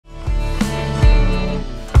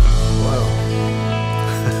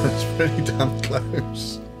really damn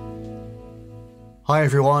close. Hi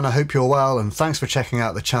everyone, I hope you're well and thanks for checking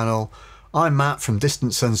out the channel. I'm Matt from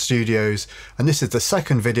Distant Sun Studios and this is the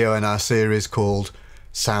second video in our series called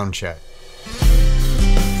Sound Check.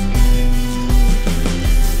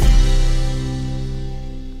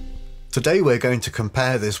 Today we're going to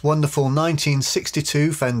compare this wonderful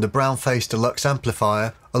 1962 Fender Brown-Faced Deluxe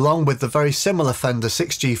amplifier along with the very similar Fender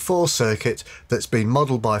 6G4 circuit that's been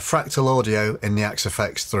modelled by Fractal Audio in the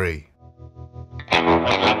Axe-Fx III.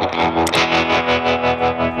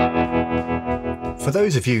 For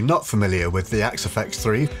those of you not familiar with the Axe-Fx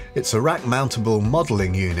III, it's a rack-mountable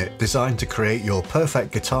modelling unit designed to create your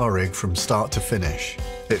perfect guitar rig from start to finish.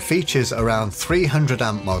 It features around 300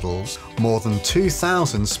 amp models, more than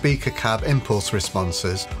 2,000 speaker cab impulse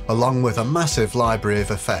responses, along with a massive library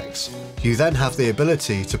of effects. You then have the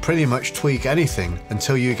ability to pretty much tweak anything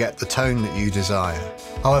until you get the tone that you desire.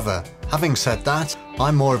 However, having said that,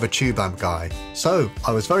 I'm more of a tube amp guy, so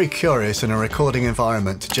I was very curious in a recording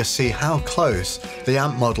environment to just see how close the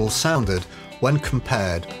amp models sounded when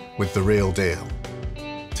compared with the real deal.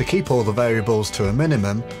 To keep all the variables to a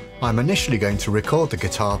minimum, I'm initially going to record the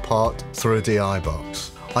guitar part through a DI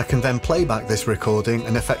box. I can then play back this recording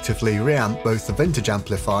and effectively reamp both the vintage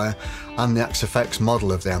amplifier and the Axe-Fx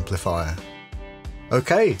model of the amplifier.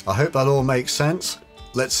 Okay, I hope that all makes sense.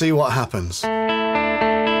 Let's see what happens.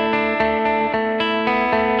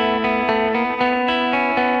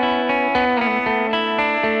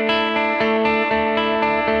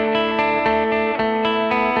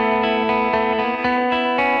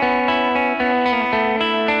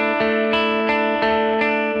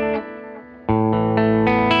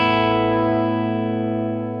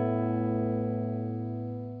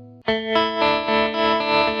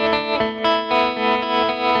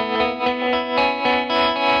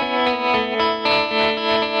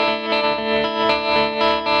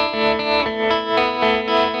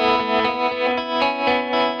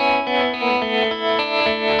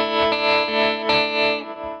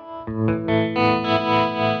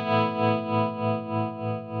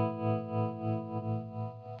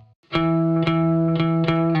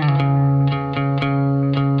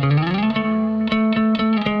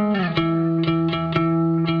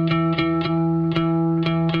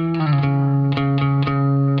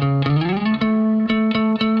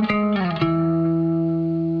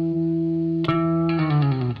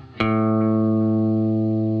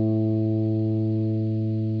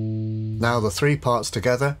 Now the three parts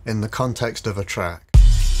together in the context of a track.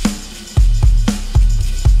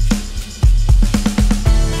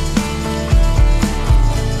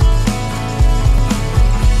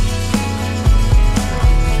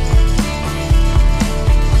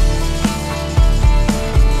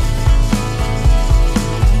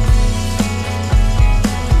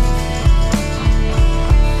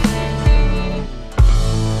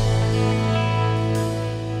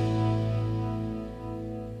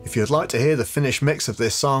 If you'd like to hear the finished mix of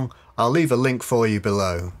this song, I'll leave a link for you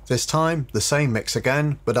below. This time, the same mix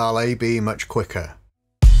again, but I'll A/B much quicker.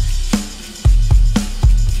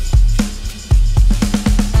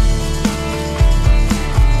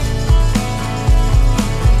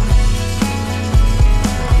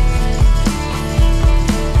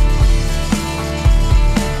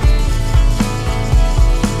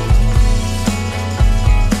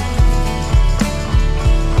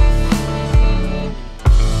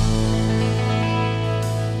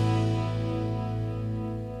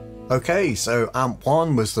 Okay, so amp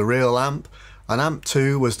 1 was the real amp, and amp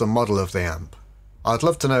 2 was the model of the amp. I'd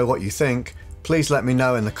love to know what you think, please let me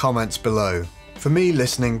know in the comments below. For me,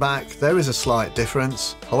 listening back, there is a slight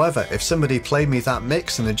difference. However, if somebody played me that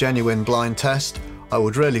mix in a genuine blind test, I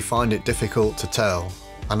would really find it difficult to tell.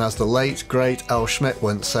 And as the late, great L. Schmidt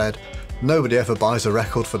once said, nobody ever buys a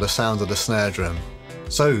record for the sound of the snare drum.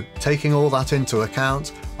 So, taking all that into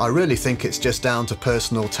account, I really think it's just down to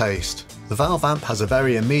personal taste. The valve amp has a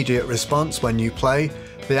very immediate response when you play,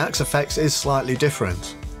 the Axe-Fx is slightly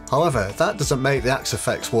different. However, that doesn't make the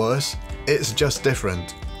Axe-Fx worse, it's just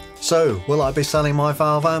different. So, will I be selling my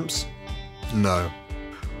valve amps? No.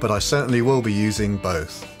 But I certainly will be using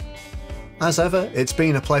both. As ever, it's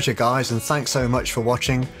been a pleasure guys and thanks so much for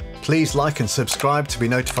watching. Please like and subscribe to be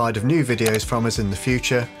notified of new videos from us in the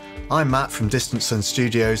future. I'm Matt from Distant Sun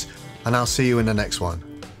Studios and I'll see you in the next one.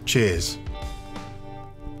 Cheers.